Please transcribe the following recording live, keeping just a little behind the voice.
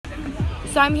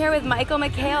So I'm here with Michael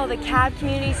McHale, the CAB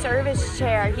Community Service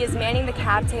Chair. He is manning the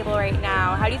CAB table right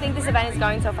now. How do you think this event is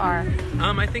going so far?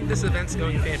 I think this event's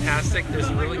going fantastic. There's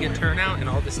a really good turnout and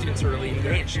all the students are really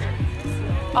engaged.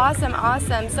 Awesome,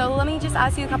 awesome. So let me just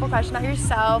ask you a couple questions about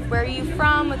yourself. Where are you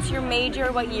from? What's your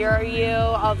major? What year are you?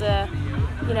 All the,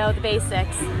 the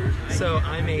basics. So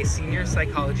I'm a senior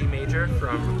psychology major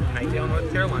from Knightdale, North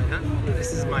Carolina.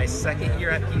 This is my second year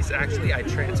at Peace. Actually, I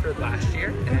transferred last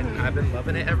year and I've been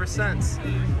loving it ever since.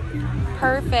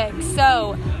 Perfect.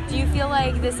 So do you feel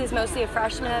like this is mostly a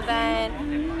freshman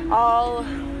event? All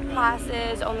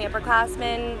classes, only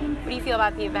upperclassmen? What do you feel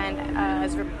about the event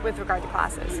with regard to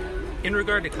classes? In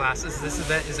regard to classes, this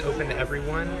event is open to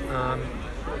everyone.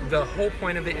 The whole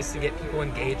point of it is to get people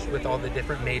engaged with all the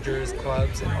different majors,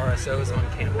 clubs, and RSOs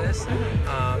on campus.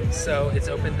 So it's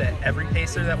open to every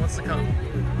pacer that wants to come.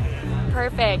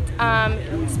 Perfect.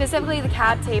 Specifically the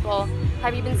CAB table,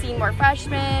 have you been seeing more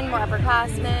freshmen, more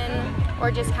upperclassmen,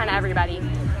 or just kind of everybody?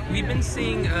 We've been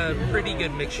seeing a pretty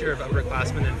good mixture of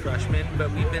upperclassmen and freshmen,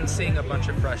 but we've been seeing a bunch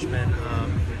of freshmen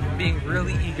being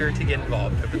really eager to get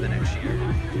involved over the next year.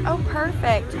 Oh,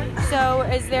 perfect. So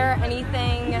is there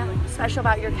anything special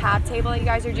about your CAB table that you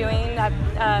guys are doing that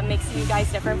makes you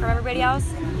guys different from everybody else?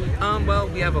 Well,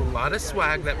 we have a lot of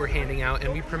swag that we're handing out,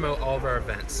 and we promote all of our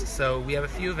events. So we have a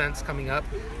few events coming up.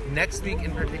 Next week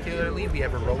in particularly, we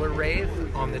have a roller rave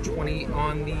on the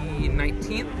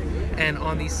 19th, and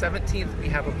on the 17th, we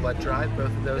have a blood drive.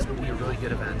 Both of those will be really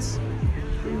good events.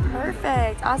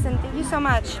 Perfect. Awesome. Thank you so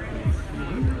much.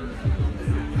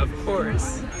 Of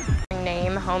course.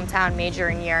 Name, hometown, major,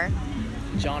 and year.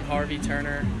 John Harvey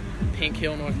Turner, Pink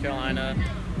Hill, North Carolina,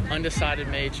 undecided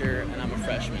major, and I'm a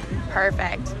freshman.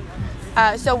 Perfect.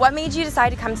 So what made you decide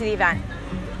to come to the event?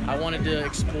 I wanted to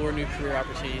explore new career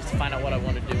opportunities to find out what I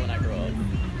want to do when I grow up.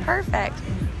 Perfect.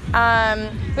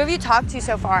 Who have you talked to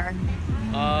so far?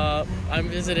 I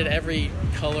visited every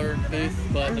color booth,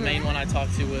 but the main one I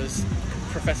talked to was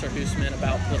Professor Hoosman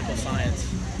about political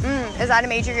science. Is that a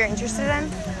major you're interested in?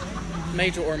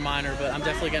 Major or minor, but I'm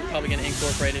definitely probably going to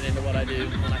incorporate it into what I do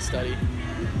when I study.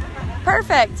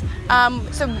 Perfect.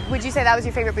 So would you say that was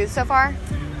your favorite booth so far?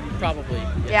 Probably,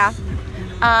 yes.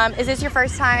 Yeah. Is this your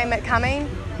first time coming?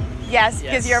 Yes,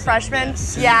 because you're a freshman?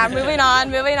 Yes. Yeah, moving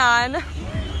on.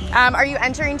 Are you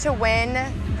entering to win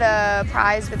the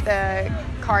prize with the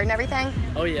card and everything?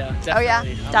 Oh yeah, definitely. Oh yeah, I'm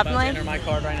definitely. about to enter my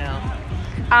card right now.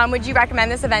 Would you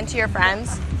recommend this event to your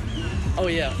friends? Oh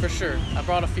yeah, for sure. I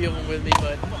brought a few of them with me,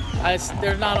 but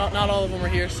there's not all of them are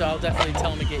here, so I'll definitely tell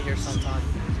them to get here sometime.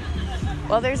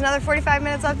 Well, there's another 45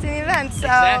 minutes left in the event, so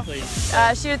exactly.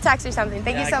 Shoot a text or something.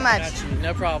 Thank you so much. Got you.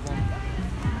 No problem.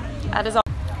 That is all.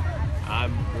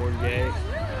 I'm Warren Gay.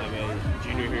 I'm a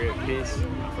junior here at Peace.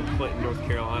 I'm from Clinton, North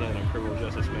Carolina, and I'm a criminal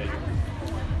justice major.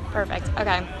 Perfect.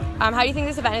 Okay. How do you think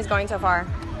this event is going so far?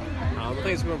 I think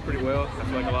it's going pretty well. I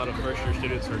feel like a lot of first-year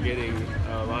students are getting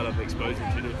a lot of exposure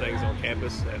to new things on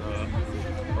campus and a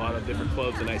lot of different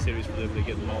clubs and activities for them to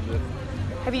get involved with.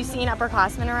 Have you seen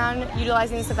upperclassmen around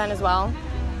utilizing this event as well?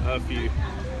 A few,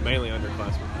 mainly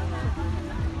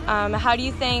underclassmen. How do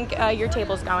you think your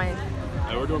table's going?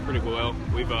 We're doing pretty well.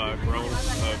 We've grown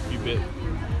a few bit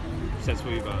since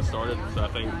we've started, so I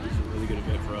think it's a really good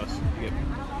event for us. Yep.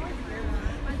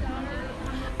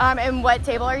 And what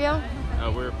table are you?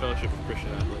 We're a Fellowship of Christian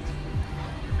Athletes.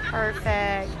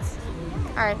 Perfect.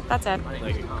 All right, that's it.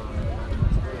 Thank you.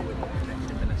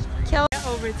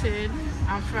 Overton.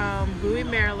 I'm from Bowie,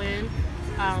 Maryland.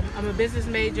 I'm a business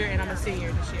major and I'm a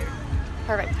senior this year.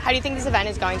 Perfect. How do you think this event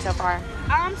is going so far?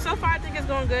 So far I think it's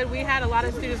going good. We had a lot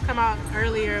of students come out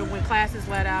earlier when classes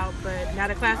let out, but now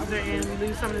the classes are in, we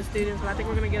lose some of the students, but I think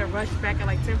we're going to get a rush back at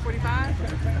like 10:45.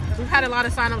 We've had a lot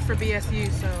of sign-ups for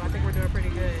BSU, so I think we're doing pretty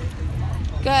good.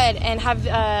 Good. And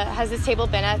has this table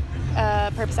been at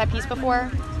Purpose at Peace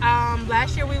before?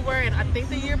 Last year we were, and I think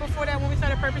the year before that when we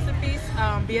started Purpose at Peace,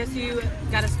 BSU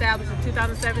got established in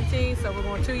 2017, so we're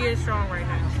going 2 years strong right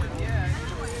now.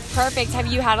 Perfect. Have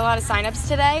you had a lot of sign-ups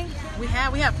today? We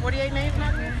have 48 names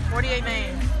now. 48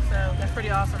 names, so that's pretty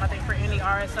awesome. I think for any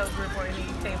RSO group or any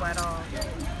table at all.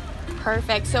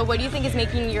 Perfect. So what do you think is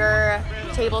making your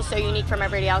table so unique from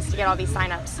everybody else to get all these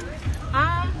sign-ups?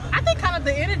 I think kind of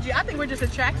the energy. I think we're just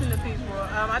attracting the people.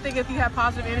 I think if you have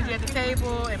positive energy at the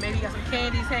table and maybe you got some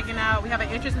candies hanging out. We have an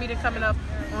interest meeting coming up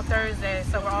on Thursday,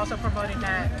 so we're also promoting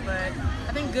that. But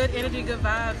I think good energy, good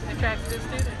vibes attracts good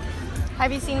students.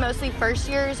 Have you seen mostly first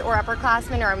years or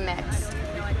upperclassmen or a mix?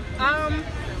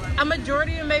 A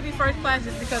majority of maybe first class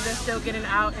just because they're still getting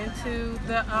out into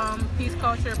the peace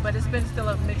culture, but it's been still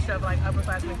a mixture of like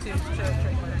upperclassmen too.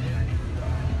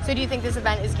 So do you think this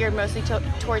event is geared mostly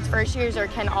towards first years, or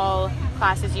can all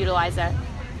classes utilize it?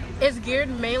 It's geared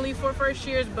mainly for first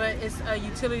years, but it's a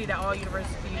utility that all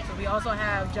universities use. So we also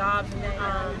have jobs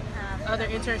and other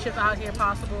internships out here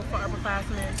possible for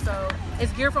upperclassmen. So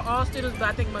it's geared for all students, but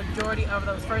I think majority of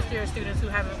those first year students who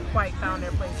haven't quite found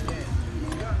their place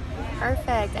yet.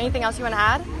 Perfect. Anything else you want to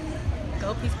add?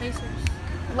 Go Peace Pacers.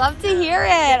 Love to hear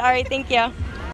it. All right, thank you.